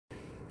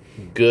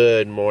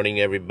Good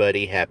morning,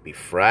 everybody. Happy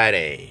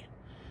Friday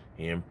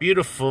here in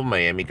beautiful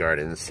Miami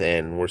Gardens.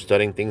 And we're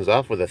starting things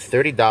off with a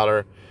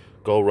 $30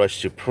 Goldrush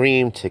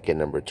Supreme, ticket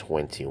number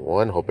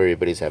 21. Hope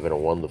everybody's having a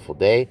wonderful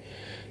day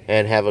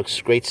and have a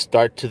great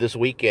start to this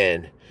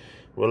weekend.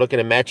 We're looking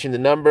at matching the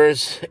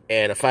numbers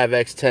and a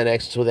 5X,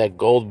 10X to that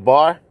gold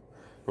bar.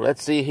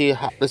 Let's see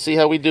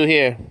how we do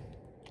here.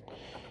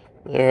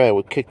 All right,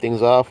 we'll kick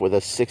things off with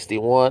a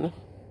 61.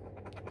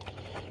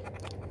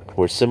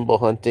 We're symbol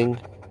hunting.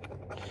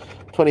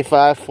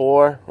 25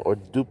 4 or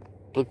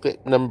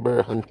duplicate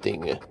number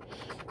hunting.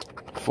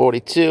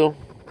 42,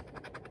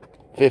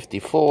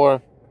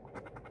 54,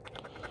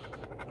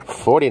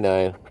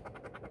 49,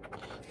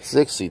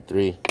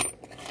 63.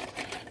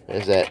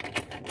 There's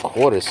that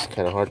quarter's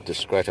kind of hard to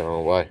scratch. I don't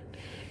know why.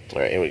 All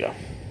right, here we go.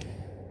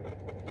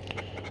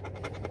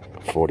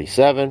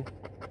 47,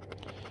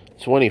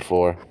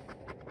 24,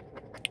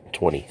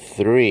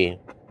 23,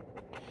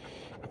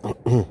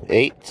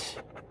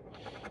 8,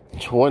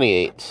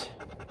 28,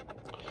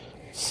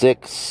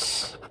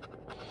 6,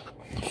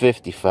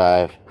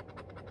 55,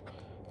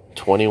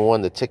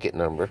 21, the ticket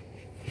number.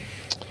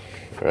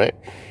 All right.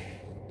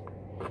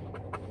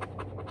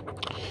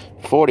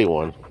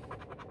 41,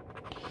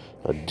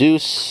 a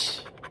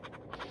deuce,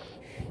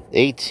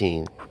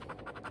 18,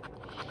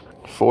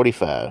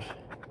 45,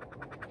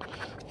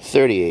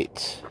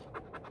 38,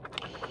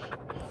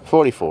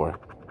 44,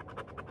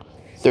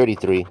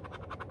 33,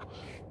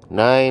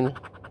 9,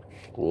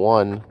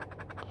 1,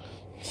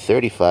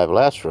 35,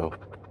 last row.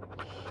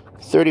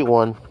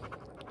 31,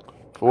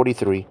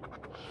 43,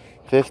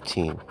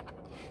 15,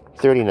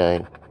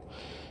 39,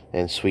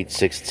 and sweet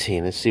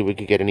 16. Let's see if we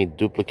can get any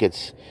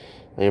duplicates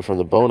here from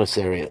the bonus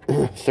area.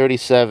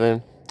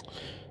 37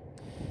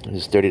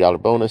 is $30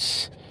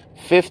 bonus.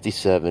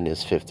 57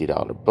 is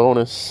 $50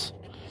 bonus.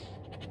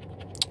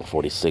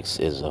 46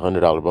 is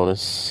 $100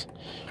 bonus.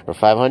 For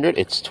 500,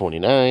 it's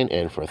 29,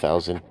 and for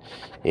 1,000,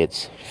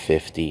 it's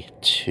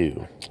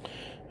 52.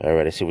 All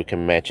right, let's see if we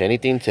can match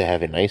anything to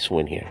have a nice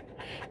win here.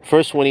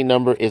 First winning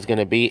number is going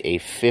to be a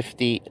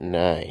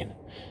 59.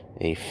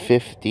 A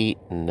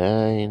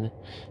 59.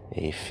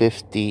 A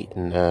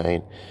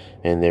 59.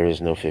 And there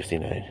is no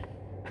 59.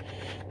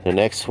 The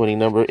next winning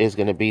number is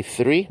going to be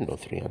 3. No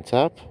 3 on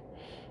top.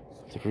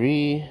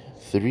 3,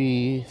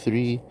 3,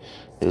 3.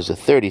 There's a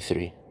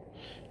 33.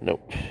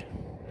 Nope.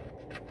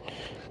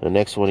 The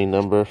next winning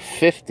number,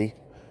 50.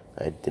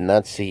 I did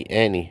not see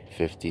any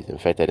 50s. In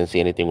fact, I didn't see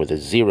anything with a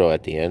 0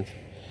 at the end.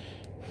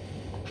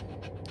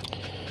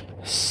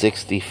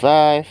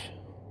 65,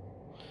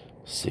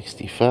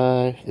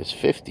 65, there's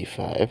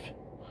 55,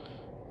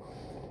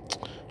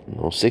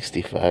 no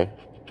 65,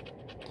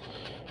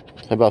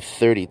 how about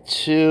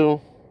 32,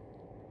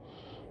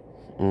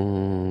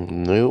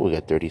 no, we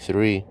got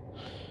 33,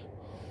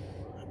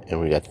 and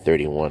we got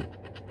 31,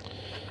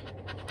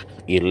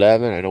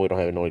 11, I know we don't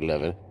have no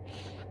 11,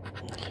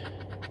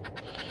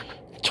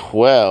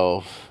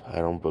 12, I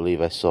don't believe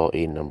I saw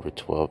a number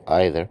 12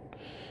 either.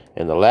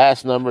 And the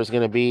last number is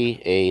going to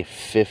be a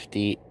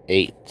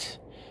 58.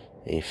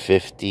 A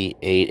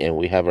 58. And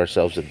we have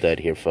ourselves a dud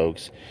here,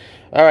 folks.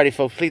 Alrighty,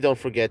 folks. Please don't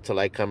forget to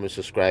like, comment,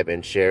 subscribe,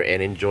 and share.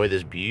 And enjoy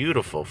this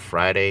beautiful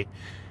Friday.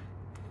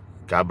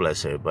 God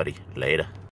bless everybody. Later.